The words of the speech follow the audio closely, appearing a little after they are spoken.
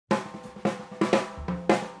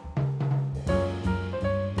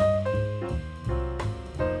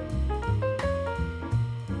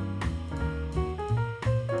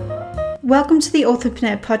Welcome to the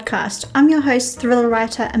Authorpreneur podcast. I'm your host, thriller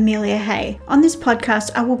writer Amelia Hay. On this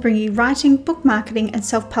podcast, I will bring you writing, book marketing, and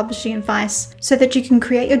self-publishing advice so that you can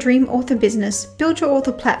create your dream author business, build your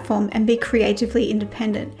author platform, and be creatively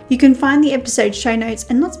independent. You can find the episode show notes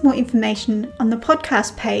and lots more information on the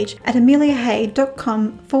podcast page at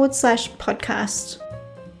ameliahay.com/podcast.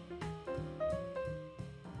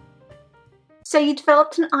 So you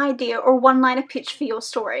developed an idea or one-liner pitch for your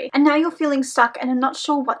story, and now you're feeling stuck and are not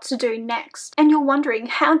sure what to do next. And you're wondering,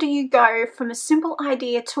 how do you go from a simple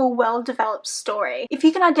idea to a well-developed story? If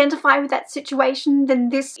you can identify with that situation, then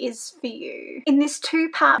this is for you. In this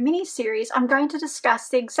two-part mini-series, I'm going to discuss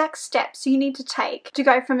the exact steps you need to take to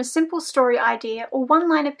go from a simple story idea or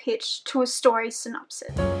one-liner pitch to a story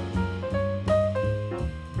synopsis.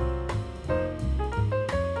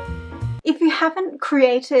 If you haven't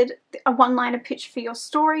created a one-liner pitch for your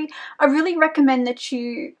story, I really recommend that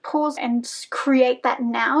you pause and create that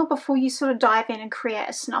now before you sort of dive in and create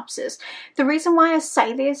a synopsis. The reason why I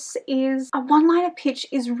say this is a one-liner pitch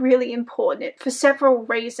is really important for several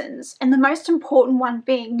reasons, and the most important one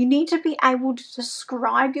being you need to be able to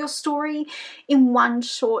describe your story in one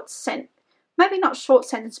short sentence. Maybe not short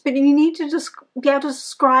sentence, but you need to just be able to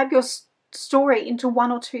describe your story into one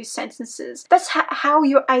or two sentences. That's how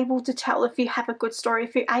you're able to tell if you have a good story,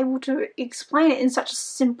 if you're able to explain it in such a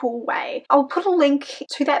simple way. I'll put a link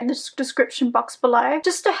to that in the description box below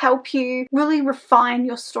just to help you really refine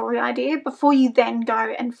your story idea before you then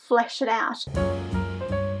go and flesh it out.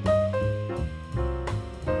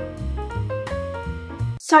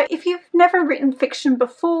 So if you've never written fiction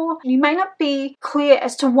before, you may not be clear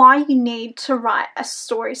as to why you need to write a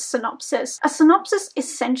story synopsis. A synopsis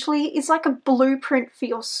essentially is like a blueprint for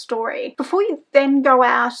your story. Before you then go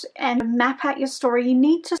out and map out your story, you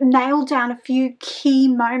need to nail down a few key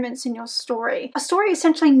moments in your story. A story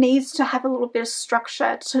essentially needs to have a little bit of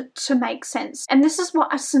structure to make sense. And this is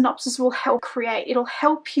what a synopsis will help create. It'll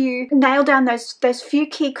help you nail down those few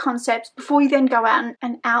key concepts before you then go out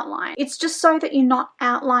and outline. It's just so that you're not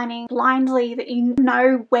outlining blindly, that you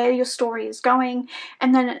know where your story is going,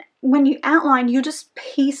 and then when you outline, you're just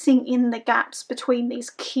piecing in the gaps between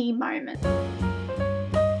these key moments.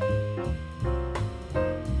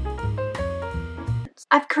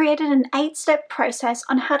 I've created an 8-step process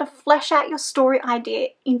on how to flesh out your story idea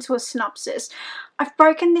into a synopsis. I've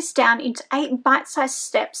broken this down into 8 bite-sized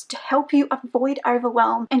steps to help you avoid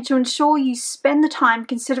overwhelm and to ensure you spend the time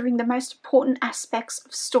considering the most important aspects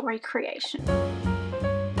of story creation.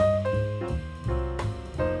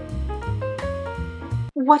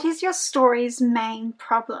 What is your story's main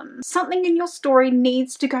problem? Something in your story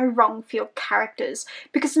needs to go wrong for your characters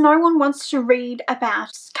because no one wants to read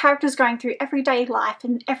about characters going through everyday life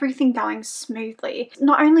and everything going smoothly.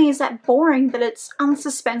 Not only is that boring, but it's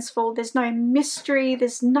unsuspenseful. There's no mystery.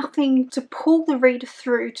 There's nothing to pull the reader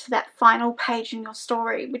through to that final page in your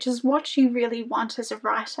story, which is what you really want as a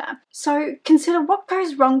writer. So consider what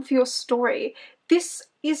goes wrong for your story. This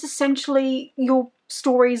is essentially your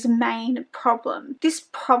story's main problem. This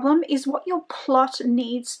problem is what your plot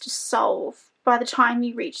needs to solve by the time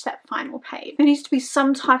you reach that final page. There needs to be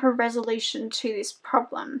some type of resolution to this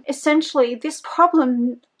problem. Essentially, this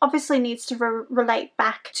problem obviously needs to relate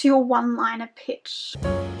back to your one-liner pitch.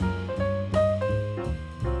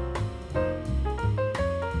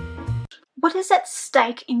 What is at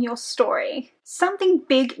stake in your story? Something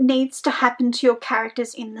big needs to happen to your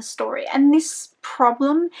characters in the story, and this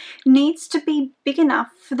problem needs to be big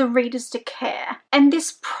enough for the readers to care. And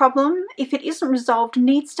this problem, if it isn't resolved,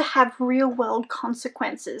 needs to have real-world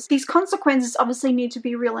consequences. These consequences obviously need to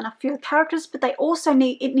be real enough for your characters, but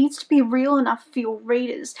it needs to be real enough for your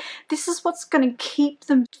readers. This is what's going to keep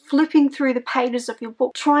them flipping through the pages of your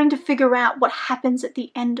book, trying to figure out what happens at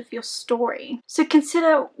the end of your story. So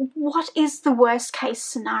consider, what is the worst case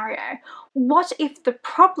scenario? What if the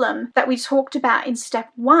problem that we talked about in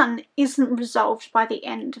step 1 isn't resolved by the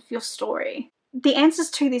end of your story? The answers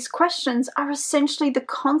to these questions are essentially the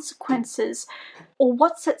consequences or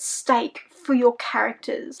what's at stake for your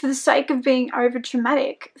characters. For the sake of being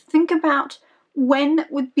over-dramatic, think about when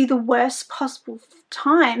would be the worst possible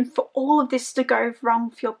time for all of this to go wrong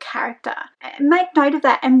for your character. Make note of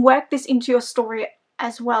that and work this into your story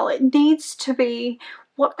as well. It needs to be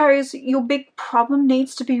your big problem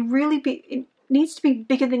needs to be really big. It needs to be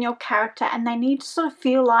bigger than your character, and they need to sort of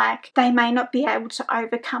feel like they may not be able to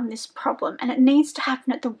overcome this problem, and it needs to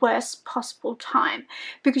happen at the worst possible time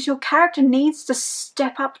because your character needs to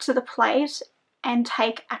step up to the plate and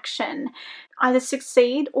take action, either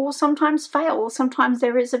succeed or sometimes fail, or sometimes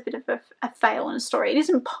there is a bit of a fail in a story. It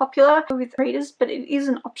isn't popular with readers, but it is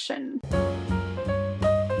an option.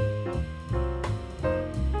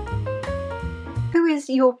 is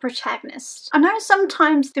your protagonist? I know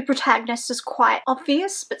sometimes the protagonist is quite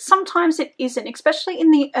obvious, but sometimes it isn't, especially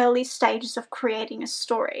in the early stages of creating a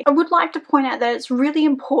story. I would like to point out that it's really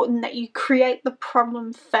important that you create the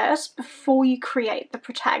problem first before you create the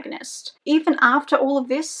protagonist. Even after all of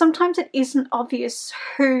this, sometimes it isn't obvious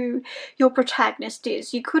who your protagonist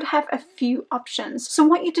is. You could have a few options. So I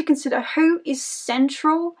want you to consider who is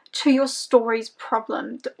central to your story's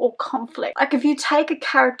problem or conflict. Like, if you take a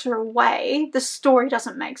character away, the story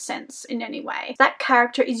doesn't make sense in any way. That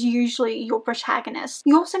character is usually your protagonist.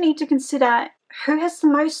 You also need to consider who has the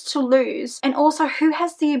most to lose, and also who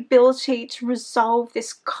has the ability to resolve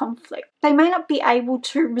this conflict. They may not be able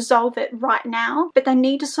to resolve it right now, but they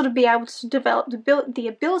need to sort of be able to develop the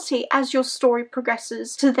ability as your story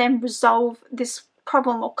progresses to then resolve this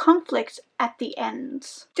problem or conflict at the end.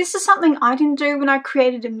 This is something I didn't do when I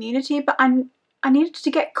created Immunity, but I needed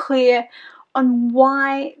to get clear on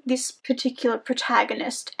why this particular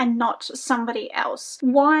protagonist and not somebody else.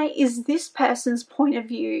 Why is this person's point of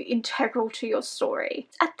view integral to your story?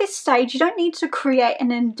 At this stage, you don't need to create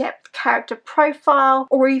an in-depth character profile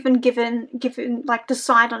or even given like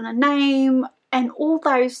decide on a name and all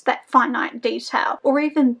that finite detail, or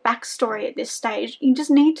even backstory at this stage. You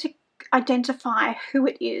just need to identify who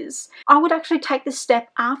it is. I would actually take this step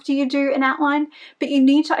after you do an outline, but you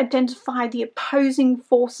need to identify the opposing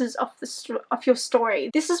forces of your story.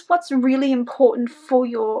 This is what's really important for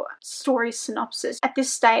your story synopsis. At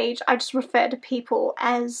this stage, I just refer to people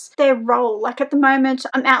as their role. Like, at the moment,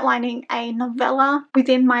 I'm outlining a novella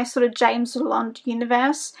within my sort of James Lalonde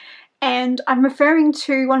universe, and I'm referring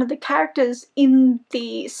to one of the characters in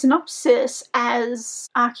the synopsis as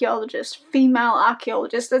archaeologist, female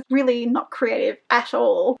archaeologist. That's really not creative at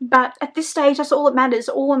all. But at this stage, that's all that matters.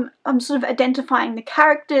 I'm sort of identifying the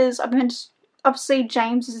characters. Obviously,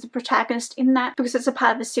 James is the protagonist in that because it's a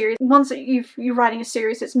part of a series. Once that you're writing a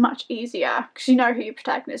series, it's much easier because you know who your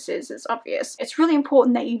protagonist is. It's obvious. It's really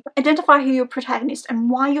important that you identify who your protagonist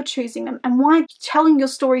and why you're choosing them and why telling your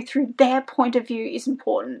story through their point of view is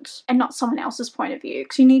important and not someone else's point of view,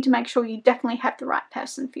 because you need to make sure you definitely have the right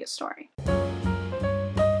person for your story.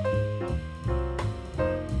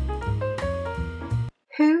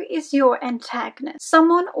 Who is your antagonist?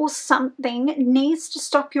 Someone or something needs to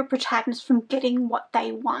stop your protagonist from getting what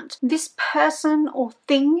they want. This person or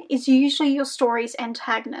thing is usually your story's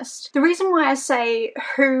antagonist. The reason why I say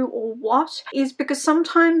who or what is because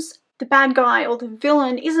sometimes the bad guy or the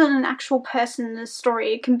villain isn't an actual person in the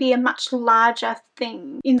story. It can be a much larger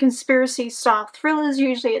thing. In conspiracy style thrillers,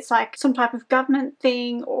 usually it's like some type of government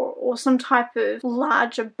thing or some type of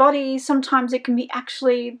larger body. Sometimes it can be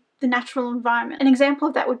actually the natural environment. An example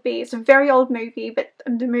of that would be, it's a very old movie, but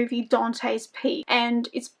the movie Dante's Peak, and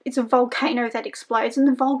it's a volcano that explodes, and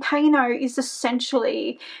the volcano is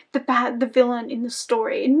essentially the villain in the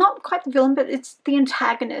story. Not quite the villain, but it's the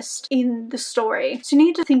antagonist in the story. So you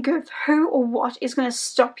need to think of who or what is going to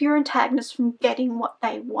stop your antagonist from getting what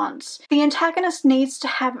they want. The antagonist needs to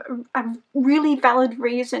have a really valid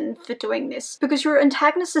reason for doing this, because your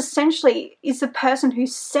antagonist essentially is the person who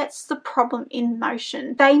sets the problem in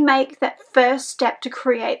motion. They make that first step to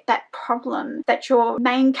create that problem that your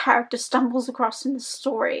main character stumbles across in the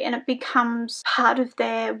story, and it becomes part of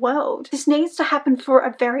their world. This needs to happen for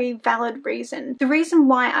a very valid reason. The reason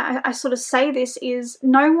why I sort of say this is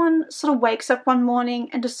no one sort of wakes up one morning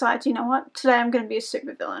and decides, you know what, today I'm going to be a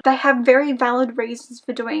supervillain. They have very valid reasons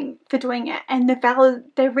for doing it, and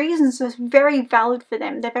their reasons are very valid for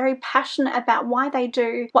them. They're very passionate about why they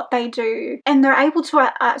do what they do, and they're able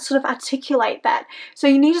to sort of articulate that. So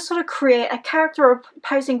you need to sort of create a character or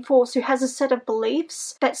opposing force who has a set of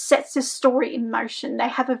beliefs that sets this story in motion. They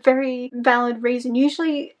have a very valid reason.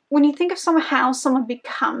 Usually, when you think of how someone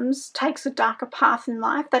takes a darker path in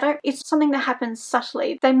life, it's something that happens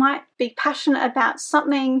subtly. They might be passionate about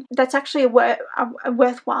something that's actually a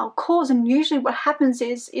worthwhile cause, and usually what happens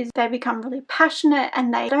is they become really passionate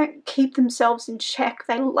and they don't keep themselves in check.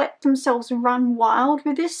 They let themselves run wild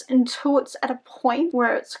with this until it's at a point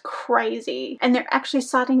where it's crazy and they're actually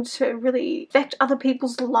starting to really affect other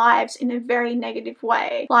people's lives in a very negative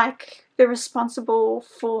way. Like, they're responsible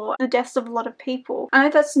for the deaths of a lot of people. I know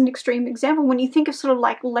that's an extreme example. When you think of sort of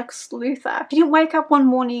like Lex Luthor, he didn't wake up one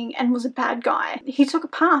morning and was a bad guy. He took a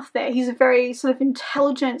path there. He's a very sort of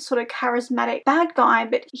intelligent, sort of charismatic bad guy,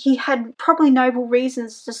 but he had probably noble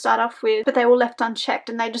reasons to start off with, but they were left unchecked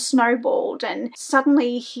and they just snowballed, and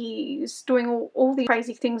suddenly he's doing all the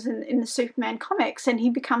crazy things in the Superman comics, and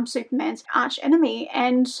he becomes Superman's arch enemy,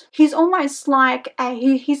 and he's almost like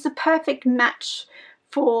he's the perfect match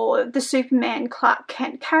for the Superman Clark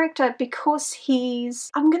Kent character because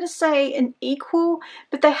he's, I'm going to say, an equal,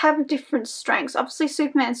 but they have different strengths. Obviously,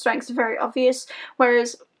 Superman's strengths are very obvious,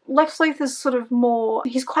 whereas Lex Luthor's sort of more,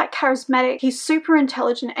 he's quite charismatic, he's super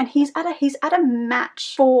intelligent, and he's at a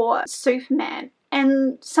match for Superman.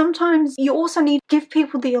 And sometimes you also need to give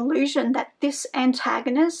people the illusion that this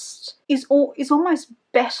antagonist is almost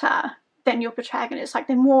better than your protagonist. Like,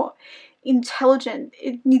 they're more intelligent.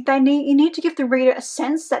 You need to give the reader a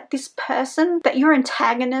sense that this person, that your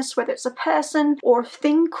antagonist, whether it's a person or a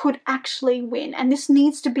thing, could actually win. And this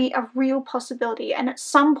needs to be a real possibility. And at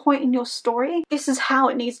some point in your story, this is how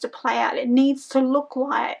it needs to play out. It needs to look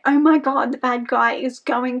like, oh my god, the bad guy is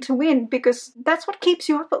going to win, because that's what keeps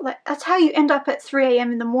you up at, that's how you end up at 3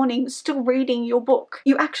 a.m. in the morning still reading your book.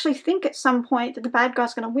 You actually think at some point that the bad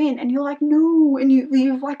guy's going to win, and you're like, no, and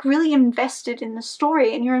you've like really invested in the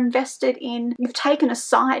story, and you're invested in, you've taken a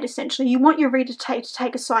side essentially. You want your reader to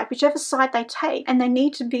take a side, whichever side they take, and they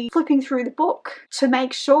need to be flipping through the book to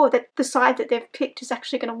make sure that the side that they've picked is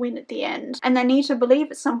actually going to win at the end, and they need to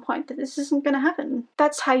believe at some point that this isn't going to happen.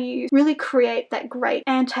 That's how you really create that great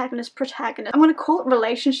antagonist protagonist. I'm going to call it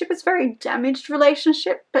relationship. It's a very damaged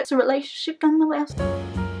relationship, but it's a relationship nonetheless.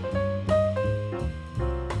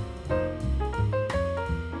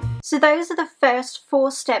 So those are the first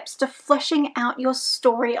 4 steps to fleshing out your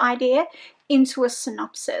story idea into a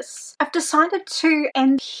synopsis. I've decided to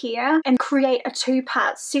end here and create a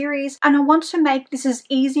 2-part series, and I want to make this as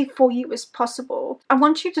easy for you as possible. I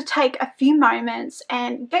want you to take a few moments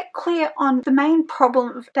and get clear on the main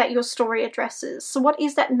problem that your story addresses. So what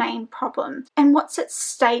is that main problem? And what's at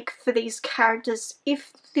stake for these characters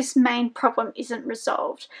if this main problem isn't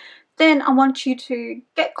resolved? Then I want you to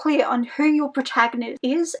get clear on who your protagonist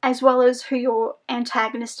is, as well as who your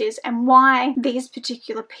antagonist is, and why these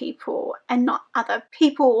particular people and not other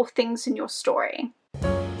people or things in your story.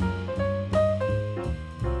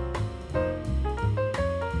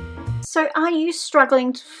 So are you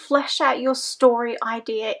struggling to flesh out your story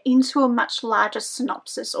idea into a much larger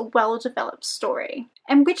synopsis or well-developed story?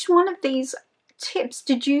 And which one of these tips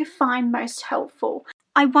did you find most helpful?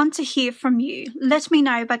 I want to hear from you. Let me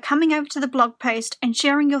know by coming over to the blog post and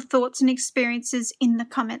sharing your thoughts and experiences in the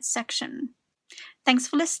comments section. Thanks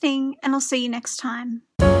for listening, and I'll see you next time.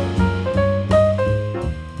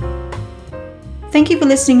 Thank you for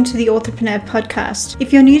listening to the Authorpreneur podcast.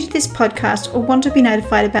 If you're new to this podcast or want to be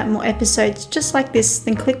notified about more episodes just like this,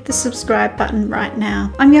 then click the subscribe button right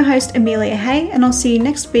now. I'm your host, Amelia Hay, and I'll see you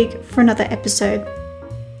next week for another episode.